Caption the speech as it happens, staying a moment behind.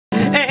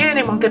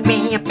Anyone could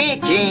be a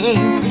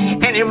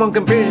pigeon. Anyone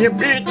could be a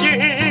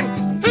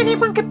pigeon.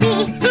 Anyone could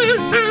be.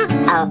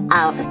 Oh,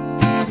 oh.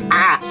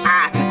 Ah,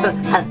 ah. Oh,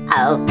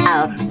 oh,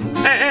 oh.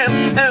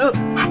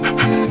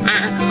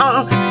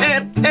 Oh, oh.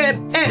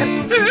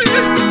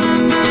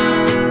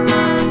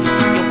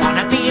 You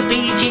wanna be a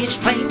bee gee, it's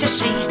plain to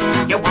see.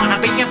 You wanna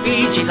be a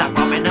bee gee like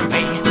Robin and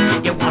Bee.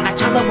 You wanna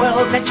tell the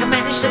world that you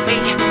managed to be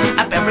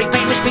a very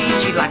famous bee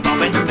gee like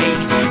Robin and Bee,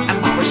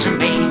 and Morris and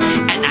Bee,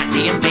 and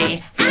Andy and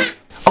Bee.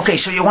 Okay,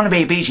 so you wanna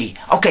be a bee gee.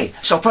 Okay,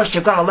 so first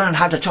you've gotta learn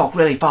how to talk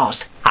really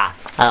fast. Ah,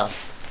 oh,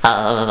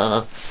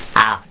 oh,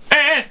 oh.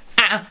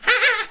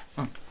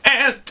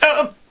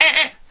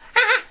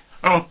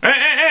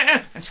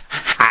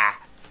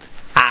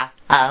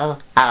 Oh,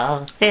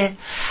 oh,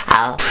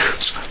 oh.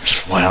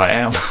 Just what I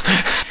am.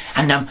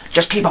 And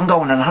just keep on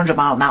going at 100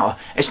 miles an hour.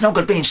 It's no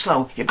good being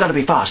slow. You've got to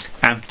be fast.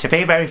 To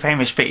be a very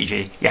famous bee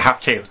gee, you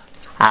have to.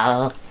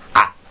 Oh,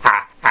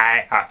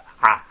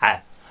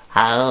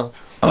 oh.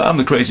 I'm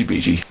the crazy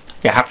bee gee.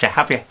 You have to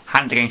have your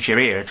hand against your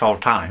ear at all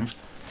times,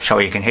 so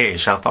you can hear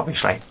yourself,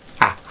 obviously.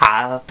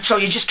 So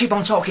you just keep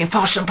on talking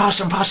faster and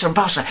faster and faster and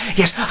faster.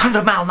 Yes,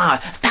 100 miles an hour,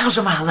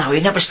 1,000 miles an hour.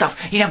 You never stop.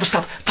 You never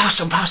stop.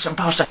 Faster and faster and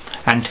faster.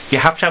 And you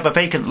have to have a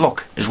vacant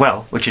look as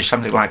well, which is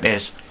something like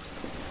this.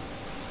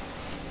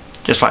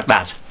 Just like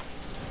that.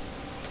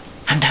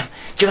 And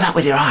do that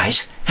with your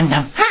eyes. And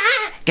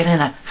get in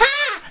a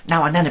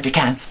now and then if you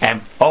can.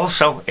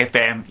 Also, if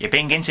you're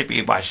being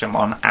interviewed by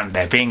someone and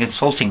they're being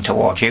insulting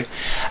towards you,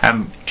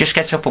 just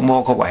get up and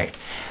walk away.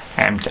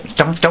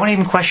 Don't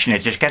even question it.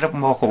 Just get up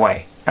and walk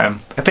away. A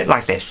bit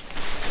like this.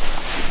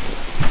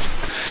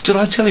 Did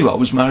I tell you I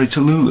was married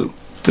to Lulu?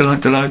 Did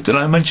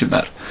I mention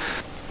that?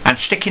 And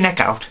stick your neck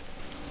out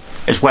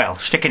as well.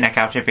 Stick your neck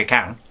out if you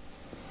can.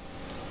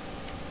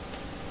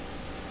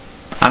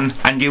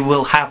 And you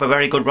will have a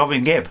very good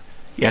Robin Gibb.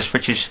 Yes,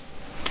 which is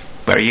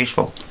very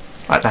useful.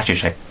 Like that, you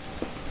say.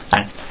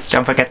 And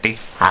don't forget the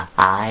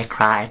I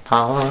cried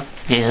for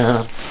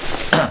you.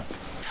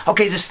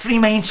 Okay, there's 3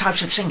 main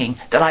types of singing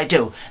that I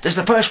do. There's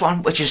the first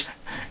one, which is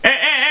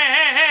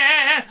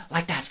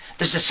like that.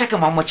 There's the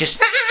second one, which is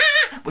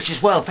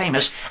world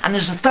famous, and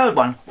there's the third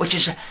one, which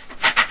is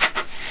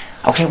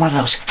okay, one of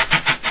those.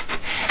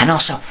 And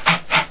also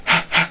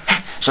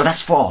so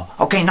that's 4.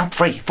 Okay, not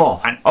 3,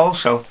 4. And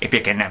also, if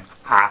you can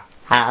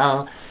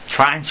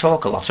try and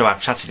talk a lot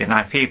about Saturday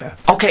Night Fever.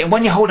 Okay,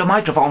 when you hold a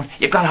microphone,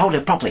 you've got to hold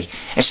it properly.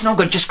 It's no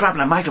good just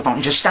grabbing a microphone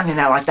and just standing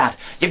there like that.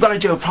 You've got to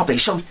do it properly.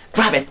 So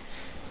grab it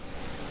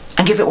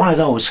and give it one of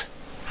those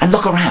and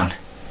look around.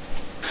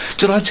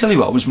 Did I tell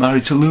you I was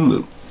married to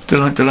Lulu?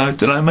 Did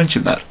I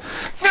mention that?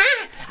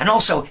 And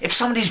also, if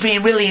somebody's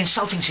being really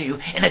insulting to you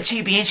in a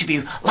TV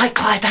interview, like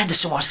Clive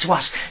Anderson was to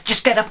us,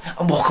 just get up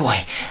and walk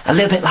away. A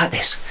little bit like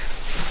this.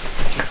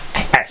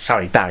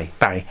 Sorry, Barry,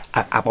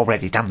 I've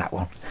already done that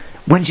one.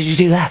 When did you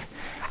do that?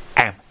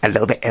 A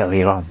little bit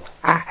earlier on.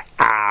 I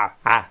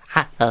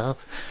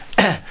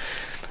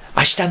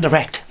stand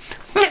erect.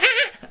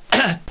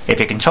 If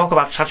you can talk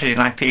about Saturday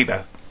Night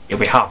Fever, you'll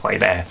be halfway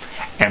there.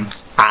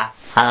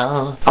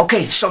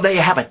 Okay, so there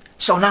you have it.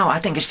 So now I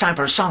think it's time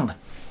for a song.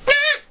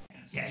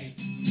 Yeah.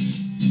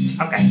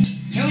 Okay.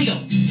 Here we go.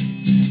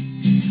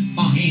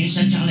 For he's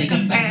a jolly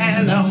good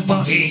fellow,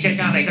 for he's a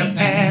jolly good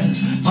fellow,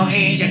 for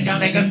he's a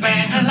jolly good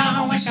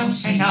fellow, and so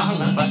say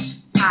all of us.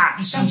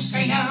 So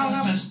say all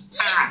of us.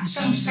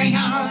 So say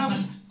all of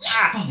us.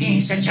 For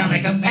he's a jolly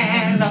good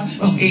fellow,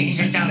 for he's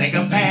a jolly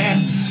good fellow,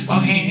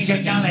 for he's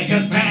a jolly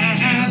good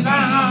fellow.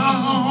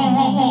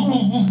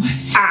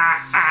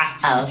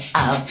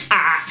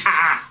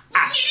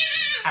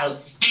 Oh.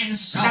 And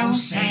so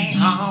say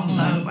all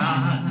of